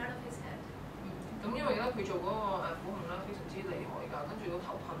was coming out of his head. 咁因為咧佢做嗰個苦行咧非常之厲害㗎，跟住個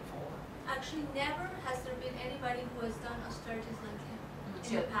頭噴火嘅。 Actually, never has there been anybody who has done austerities like him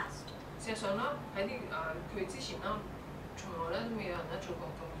in the past. 事實上啦，喺啲佢之前啦，從來咧都未有人咧做過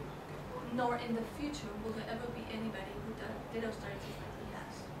咁嚴酷嘅苦行。 Nor in the future will there ever be anybody who did austerities like he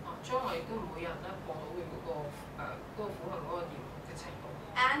has. 將來亦都唔會有人咧過到佢嗰個苦行嗰個嚴酷嘅程度。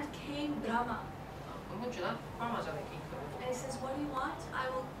 And came Brahma. 咁跟住咧，Brahma就嚟見佢。 And he says, what do you want? I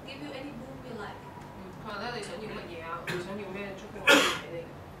will give you any boon you like. 佢話咧：你想要乜嘢啊？你想要咩祝福我俾你？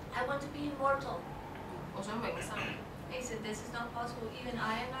 I want to be immortal. 我想永生。 And he said, this is not possible. Even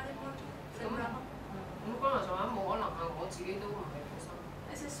I am not immortal. Said Brahma. 咁Brahma就話冇可能啊！我自己都唔係永生。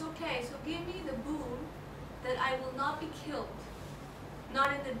 I says, okay, so give me the boon that I will not be killed,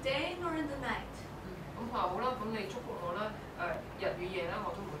 not in the day nor in the night. 咁佢話好啦，咁你祝福我啦，日與夜咧我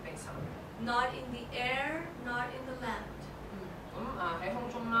都唔會被殺。 Not in the air, not in the land. 咁喺空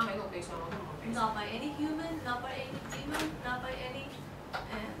中啦，喺陸地上我都唔會被殺。 Not by any human, not by any demon, not by any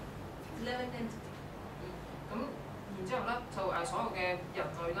living entity. 咁然之後咧就所有嘅人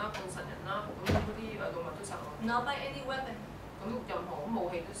類啦、半神人啦，咁嗰啲動物都殺我。 Not by any weapon. 咁任何武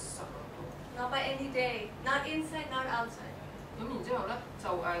器都殺我到。 Not by any day. Not inside, not outside. 咁然之後咧就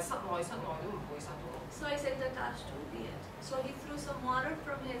室內都唔會殺到我。 So I said that that should be it. So he threw some water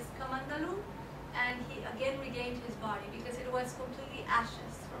from his kamandalu, and he again regained his body because it was completely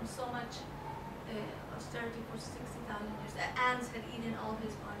ashes from so much austerity for 60,000 years. The ants had eaten all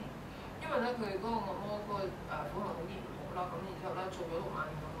his body. 因為咧佢嗰個惡魔嗰個苦行好嚴酷啦，咁然之後咧做咗6萬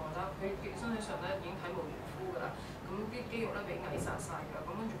年咁耐啦，佢身體上咧已經體無完膚㗎啦，咁啲肌肉咧俾蟻殺晒㗎，咁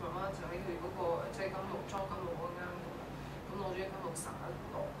跟住慢慢就喺佢嗰個即係金爐裝金爐嗰個啱度，咁攞咗啲金爐灑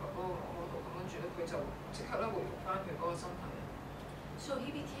落嗰個惡魔度，咁跟住咧佢就即刻咧回復翻佢嗰個身體。 So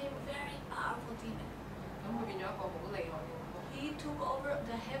he became a very powerful demon. 咁佢變咗一個好厲害嘅惡魔。 He took over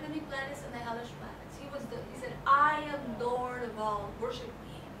the heavenly planets and the hellish planets. He said, I am Lord of all, worship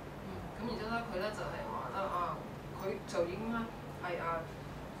me. 咁然之後咧，佢咧就係話啦佢就已經咧係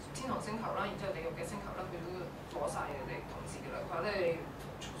天堂星球啦，然之後地獄嘅星球啦，佢都攞晒佢哋同時嘅啦。佢話咧你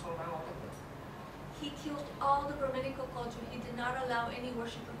崇拜我得㗎。 He killed all the Brahminical culture. He did not allow any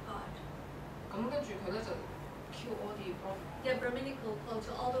worship of God. 咁跟住佢咧就 kill all the The Brahminical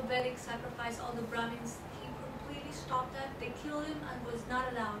culture, all the Vedic sacrifice, all the Brahmins, he completely stopped that. They killed him and was not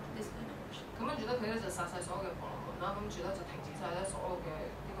allowed this kind of worship. 咁跟住咧，佢咧就殺晒所有嘅婆羅門啦，跟住咧就停止晒咧所有嘅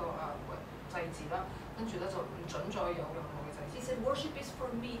呢個祭祀啦，跟住咧就唔準再有任何嘅祭祀。 He said, worship is for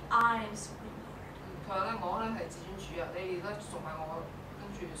me. I am supreme Lord. 佢話咧我咧係至尊主啊，你咧崇拜我，跟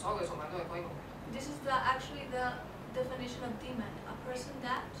住所有嘅崇拜都係歸我。 This is actually the definition of demon. A person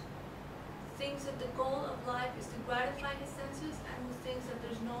that thinks that the goal of life is to gratify his senses and who thinks that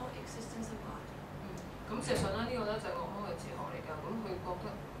there's no existence of God. 咁事實上咧，呢個咧就係惡魔嘅哲學嚟㗎。咁佢覺得，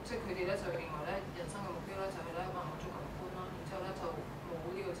即係佢哋咧就認為咧，人生嘅目標咧就係咧滿足感官啦，然之後咧就冇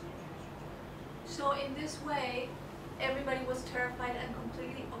呢個自主嘅存在。 So in this way, everybody was terrified and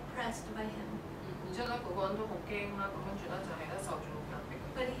completely oppressed by him. 然之後咧，個個人都好驚啦，咁跟住咧就係咧受住好壓迫。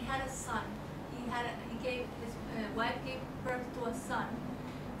 But he had a son. His wife gave birth to a son.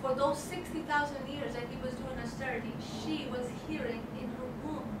 For those 60,000 years that he was doing austerity, she was hearing in her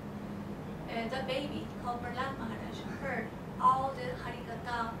womb. The baby called Prahlad Maharaj heard all the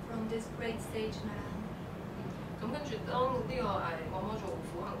Harikatha from this great sage Narayana. 咁跟住當呢個惡魔做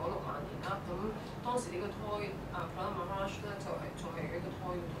苦行嗰6萬年啦，咁當時呢個胎Prahlad Maharaj咧就係仲係一個胎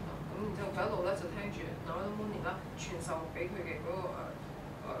嗰度啦，咁然之後佢一路咧就聽住Narada Muni啦傳授俾佢嘅嗰個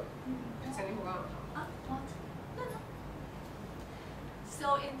聖典普加行。 What? No.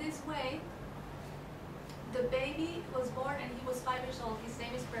 So in this way, the baby was born and he was 5 years old. His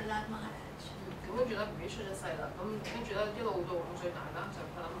name is Prahlad Maharaj. 咁跟住咧 B B 出咗世啦，咁跟住咧一路到5歲大啦，就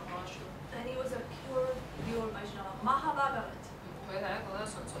Prahlad Maharaj。 And he was a pure Vaishnava, Mahabhagavat. 佢係一個咧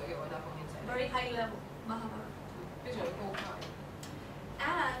純粹嘅偉大奉獻者。 Very high level, Mahabhagavat. 非常之高階。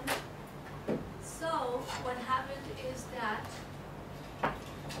And that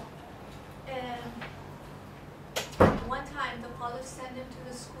one time the father sent him to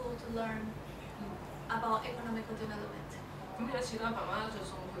the school to learn about economical development. 咁有一次啦，爸爸就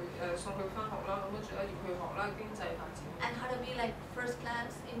送佢翻學啦，咁跟住咧要佢學啦經濟發展。And how to be like first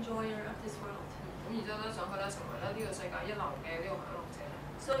class enjoyer of this world. 咁然之後咧想佢咧成為咧呢個世界一流嘅呢個享樂者。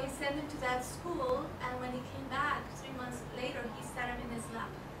So he sent him to that school, and when he came back 3 months later, he sat him in his lap.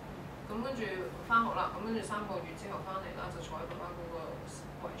 咁跟住翻學啦，咁跟住3個月之後翻嚟啦，就坐喺爸爸嗰個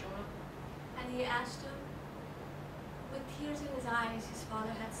圍中啦。And he asked him, with tears in his eyes, his father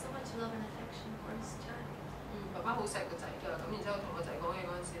had so much love and affection for his child. 爸爸好錫個仔㗎，咁然之後同個仔講嘢嗰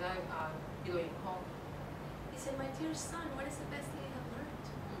陣時咧，熱淚盈眶。He said, "My dear son, what is the best thing you have learned?"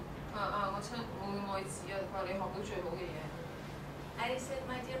 我嘅愛子啊，佢話你學到最好嘅嘢。And he said,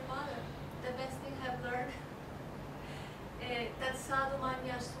 "My dear father, the best thing I have learned that sadhu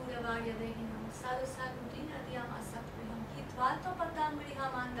manya surya varya dehinam, sadhu sadhu dina diyam asapriham, hitvato patam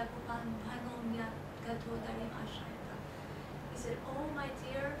griham andakupan bhanomya gathodarim ashayata." He said, "Oh my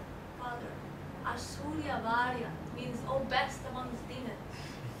dear father, Asurya Varya means oh best amongst demons."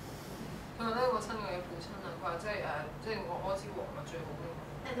 佢話咧，我親愛嘅父親啊，佢話即係我之王啊，最好嘅。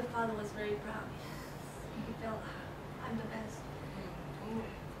And the father was very proud. He felt, "I'm the best."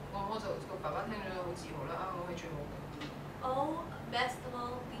 咁我就個爸爸聽咗好自豪啦，我係最好嘅。Oh, best of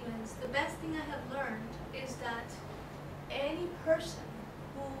all demons. The best thing I have learned is that any person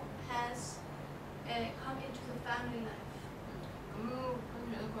who has come into the family life. 咁跟住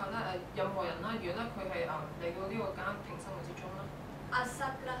咧，佢話咧任何人啦，如果咧佢係嚟到呢個家庭生活之中啦。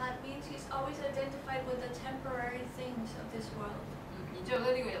Asaprahat means he's always identified with the temporary things of this world. 然之後咧，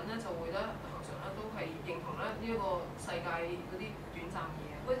呢個人咧就會咧行常咧都係認同咧呢一個世界嗰啲短暫嘅嘢。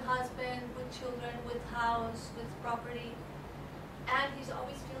With husband, with children, with house, with property, and he's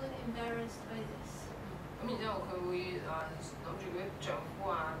always feeling embarrassed by this. 咁然之後佢會諗住嗰啲丈夫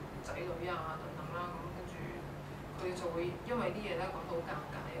啊、仔女啊等等啦，咁跟住佢就會因為啲嘢咧講到好尷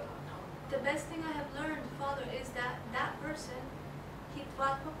尬啊。The best thing I have learned, Father, is that that person,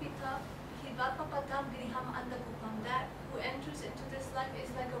 hitvatpapatam griham andakupam, that who enters into this life is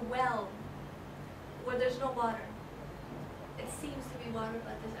like a well where there's no water. It seems to be water,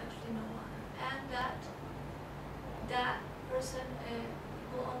 but there's actually no water. And that person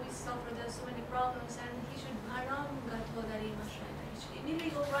will always suffer. There's so many problems, and he should he should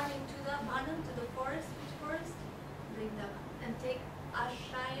immediately go running to the bhanam, to the forest. Which forest? Vrindavan. And take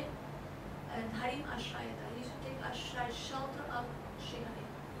ashraya and harim ashrayata. He should take ashraya, shelter of Shri Hari.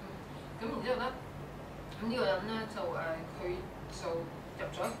 咁然之後咧，咁呢個人咧就佢就入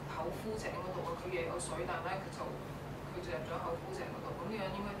咗口枯井嗰度啊！佢亦有水，但係咧佢就入咗口枯井嗰度。咁呢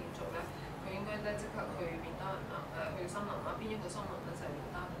樣應該點做咧？佢應該咧即刻去面單人啦，去森林啦。邊一個森林咧就係面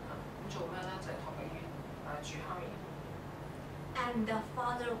單人啦。咁做咩咧？就係托佢住蝦米。And the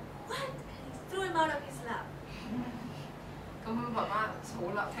father, what? He threw him out of his lap. 咁爸爸好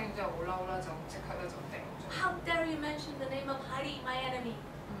嬲，聽完之後好嬲啦，就即刻咧就掟咗。How dare you mention the name of Hari, my enemy?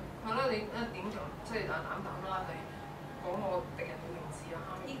 係啦，你點咁即係膽啦，你講我敵人嘅名字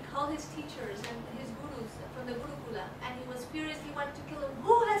啊！ He called his teachers and his gurus from the Gurukula, and he was furious. He wanted to kill him.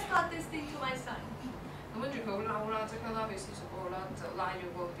 Who has taught this thing to my son? 咁跟住佢好嬲啦，即刻拉去私塾嗰度啦，就拉咗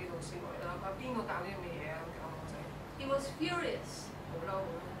嗰啲老師落嚟啦。佢話邊個教啲咁嘅嘢啊？咁教我仔。He was furious. 好嬲好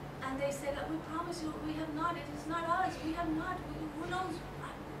嬲。And they said, "We promise you, we have not. It is not us. We have not. Who knows?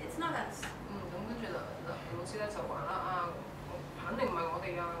 It's not us." 咁跟住老師咧就話啦肯定唔係我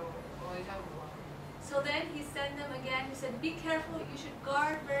哋啊，我哋真係冇啊。So then he sent them again. He said, "Be careful. You should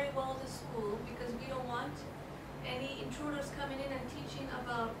guard very well the school because we don't want any intruders coming in and teaching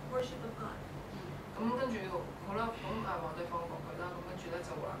about worship of God." 咁跟住好啦，咁皇帝放過佢啦，咁跟住咧就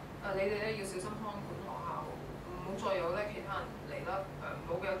話你哋咧要小心看管學校，唔好再有咧其他人嚟啦，唔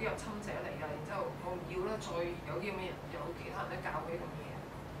好有啲入侵者嚟啊，然之後我唔要咧再有啲咁嘅人，有其他人咧教佢啲咁嘅嘢。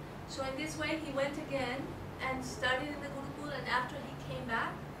So in this way, he went again and studied in the Gurukul, and after he came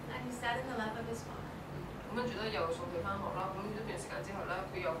back, and he sat in the lap of his father. 咁跟住咧又送佢翻學啦，咁一段時間之後咧，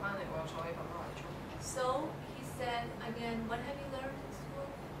佢又翻嚟我又坐喺爸爸圍中。So he said again, "What have you learned in school?"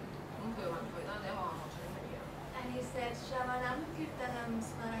 咁佢問佢啦，你喺學校學咗啲乜嘢啊？ And he said, "Shravanam kirtanam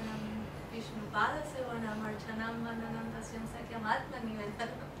smaranam Vishnu pada sevanam archanam mananam tasyam sakyam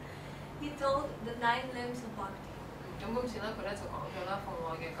atmanivedanam." He told the 9 limbs of bhakti. 咁今次咧佢咧就講咗啦，奉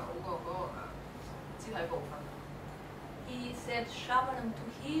愛嘅9個嗰個肢體部分。He said, "Shravanam, to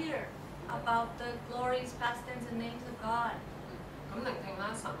hear about the glories, pastimes, and names of God." 咁聆聽啦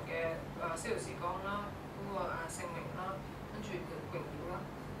神嘅逍遙時光啦，嗰個聖名啦，跟住榮耀啦。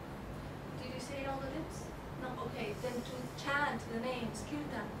Did you say all the limbs? No. Okay. Then to chant the names,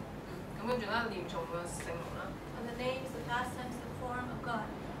 kirtan. 咁咁跟住咧念誦個聖名啦。And the names, the pastimes, the form of God.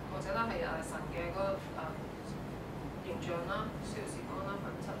 或者咧係神嘅嗰形象啦、需要時光啦、品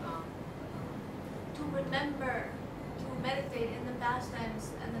質啊。To remember, to meditate in the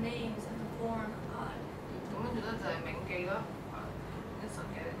pastimes and the names and the form of God. 咁跟住咧就係銘記啦，啲神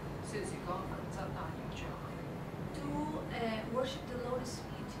嘅需要時光、品質啊、形象啊。To worship the lotus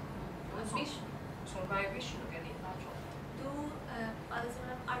feet of Vishnu. 崇拜 Vishnu 嘅蓮花座。To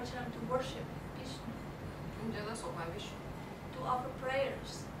Archana, to worship Vishnu. 咁就咧崇拜 Vishnu。To offer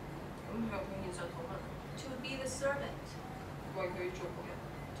prayers. 咁向佢獻上禱文。To be the servant. 為佢做僕人。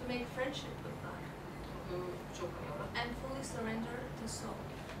To make friendship with God. 同佢做朋友啦。And fully surrender the soul.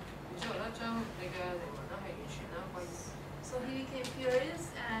 然之後咧，將你嘅靈魂咧係完全咧歸於。So he became furious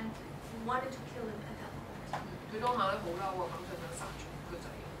and wanted to kill him at that moment. 佢當下咧好嬲啊，咁就想殺咗個仔。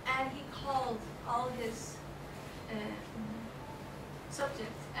And he called all his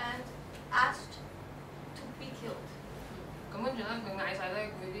subjects and asked to be killed. 咁跟住咧，佢嗌晒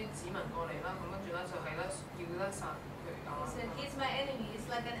咧佢啲子民過嚟啦，咁跟住咧就係咧要咧殺佢啊。He said, "He's my enemy. It's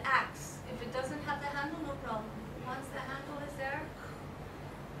like an axe. If it doesn't have the handle, no problem. Once the handle is there,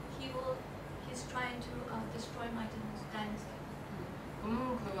 he's trying to destroy my dynasty." 咁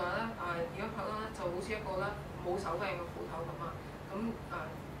佢話咧而家拍咧就好似一個咧冇手柄嘅斧頭咁啊。咁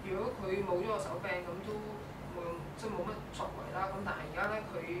如果佢冇咗個手柄，咁都冇用，即係冇乜作為啦。咁但係而家咧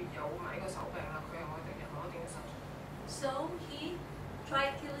佢有埋個手柄啦，佢係我嘅敵人，我一定要殺咗。So he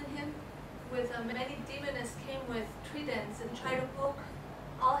tried killing him with many demons came with tridents and tried to poke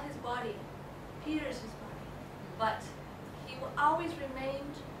all his body, pierce his body. But he always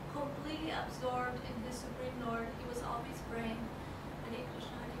remained completely absorbed in his Supreme Lord. He was always praying. Hare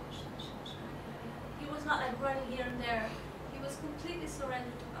Krishna, Hare Krishna, Krishna Krishna, Hare Hare. He was not like running here and there. He was completely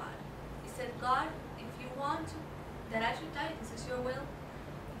surrendered to God. He said, "God, if you want that I should die, this is your will.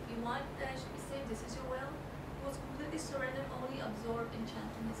 If you want that I should be saved, this is your will." He was completely surrendered, only absorbed in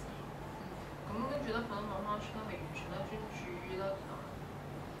chanting his name. 咁跟住咧，佢諗翻出咧係完全咧專注於咧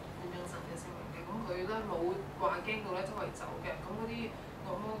念誦神嘅聖名嘅。咁佢咧冇話驚到咧周圍走嘅。咁嗰啲惡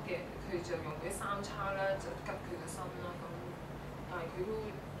魔嘅佢就用嗰啲三叉咧就拮佢嘅身啦。咁但係佢都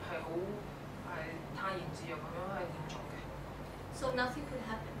係好泰然自若咁樣係念誦嘅。So nothing could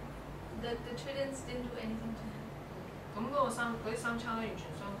happen. The tridents didn't do anything to him. 咁嗰啲三叉咧完全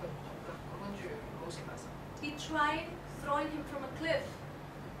傷佢唔到㗎。咁跟住冇事發生。He tried throwing him from a cliff.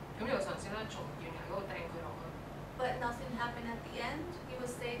 咁又嘗試咧從懸崖嗰度掟佢落去。But nothing happened at the end. He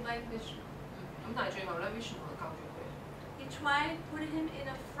was saved by Vishnu. 咁但係最後咧 Vishnu 就救咗佢。He tried putting him in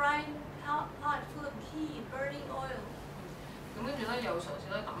a frying pot full of ghee, burning oil. 咁跟住咧又嘗試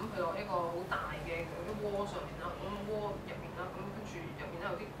咧抌佢落一個好大嘅嗰啲鍋上面啦，咁鍋入面啦，咁跟住入面咧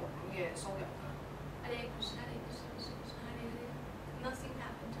有啲滾嘅酥油㗎。Hare Krishna, Hare Krishna, Krishna Krishna, Hare Hare. Nothing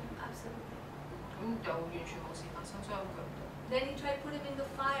happened to him, absolutely. 咁又完全冇事發生，傷佢唔到。Then he tried putting him in the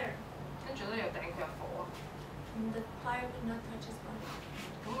fire. 跟住咧又掟佢入火啊！ And the fire could not touch his body.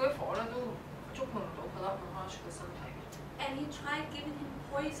 咁嗰啲火咧都觸碰唔到佢啦，唔開出個身體。And he tried giving him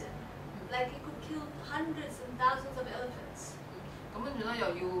poison, like he could kill hundreds and thousands of elephants. 咁跟住咧又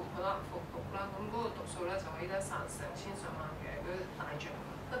要佢啦服毒啦，咁嗰個毒素咧就可以咧殺成千上萬嘅嗰啲大象。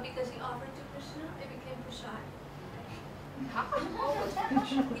But because he offered to Krishna, it became prasad. 嚇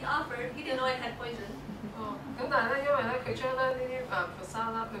He offered, he didn't know it had poison. 哦，咁但係咧，因為咧佢將咧呢啲佛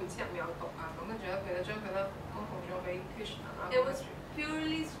沙啦，佢唔知入面有毒啊，咁跟住咧佢就將佢咧供奉咗俾 Krishna 啦。 It was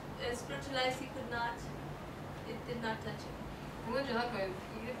purely spiritualized, he could not, it did not touch him. 咁跟住咧佢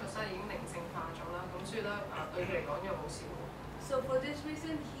呢啲佛沙已經靈性化咗啦，咁所以咧對佢嚟講又冇事喎。So for this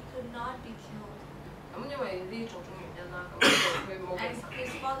reason, he could not be killed. 咁因為呢種種原因啦，咁佢冇被 And 殺。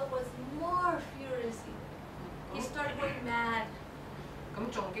 his father was more furious. He started going mad. 咁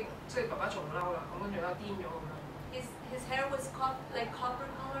仲激，即係爸爸仲嬲啦，咁跟住咧癲咗咁樣。His hair was like copper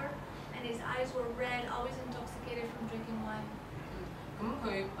color, and his eyes were red, always intoxicated from drinking wine. 咁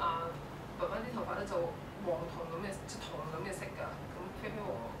佢爸爸啲頭髮咧就黃銅咁嘅，即係銅咁嘅色㗎，咁啡啡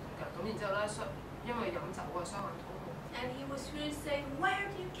黃黃㗎。咁然之後咧因為飲酒啊，雙眼通紅。And he was furious, saying, "Where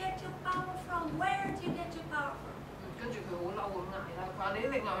do you get your power from? Where do you get your power from?" 跟住佢好嬲咁嗌啦，佢話：你啲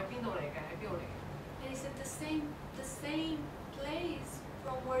力量喺邊度嚟嘅？喺邊度嚟嘅？ And he said, the same place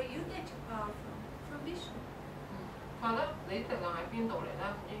from where you get your power from Vishnu. 佢話咧，你啲力量喺邊度嚟咧？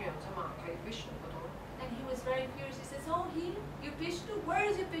一樣啫嘛，喺 Vishnu 嗰度。 And he was very furious. He says, "Oh, you Vishnu? Where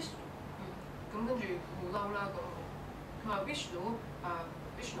is your Vishnu?" 咁跟住好嬲啦，咁佢話 Vishnu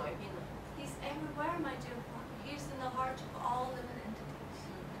喺邊啊？ He's everywhere, my dear father. He's in the heart of all living entities.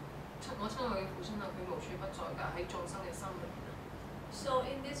 我親愛嘅父親啊，佢無處不在㗎，喺眾生嘅心裏邊啊。So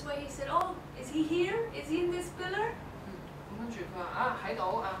in this way, he said, "Oh, is he here? Is he in this pillar?" 咁跟住住佢話啊喺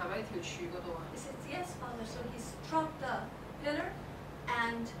度啊，係咪喺條柱嗰度啊？ He says, yes, Father. So he struck the pillar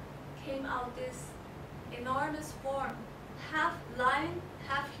and came out this enormous form, half lion,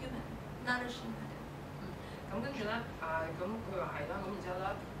 half human, Narashinhada. 咁跟住咧咁佢話係啦，咁然之後咧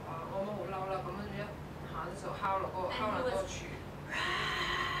我媽好嬲啦，咁跟住一下子就敲落嗰個柱，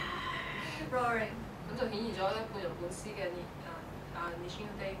 roaring. 咁就顯現咗咧半人半屍嘅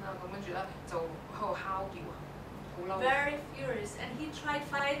Nishingadeva啦，咁跟住咧就喺度敲叫啊，好嬲。 Very furious, and he tried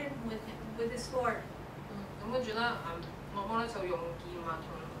fighting with his sword. 咁跟住咧我媽咧就用劍啊同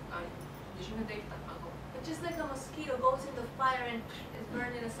Nishingadeva 打過。 But just like a mosquito goes in the fire and is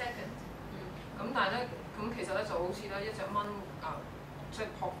burned in a second. 咁但係咧，咁其實咧就好似咧一隻蚊即係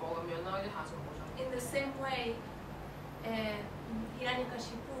撲火咁樣啦，一下就冇咗。 In the same way,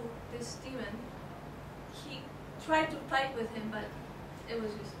 Hiranyakashipu, this demon, he tried to fight with him, but it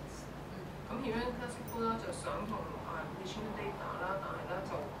was useless. 咁Hiranyakashipu啦就想同Nishingadeva 打啦，但係咧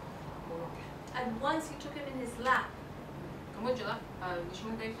就冇用嘅。 And once he took him in his lap. 咁跟住咧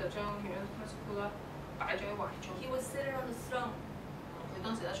Nishingadeva 就將Hiranyakashipu啦擺咗喺懷中。 He was sitting on the throne. 佢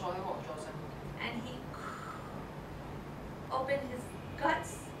當時咧坐喺王座上面。 And he opened his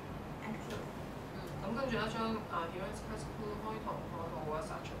guts and killed him. 咁跟住咧將Hiranyakashipu 開膛破肚啊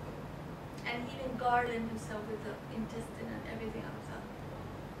殺咗佢。 And he even guarded himself with the intestine and everything of the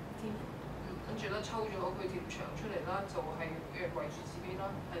demon. 跟住咧抽咗佢條腸出嚟啦，就係圍住自己啦，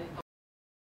係當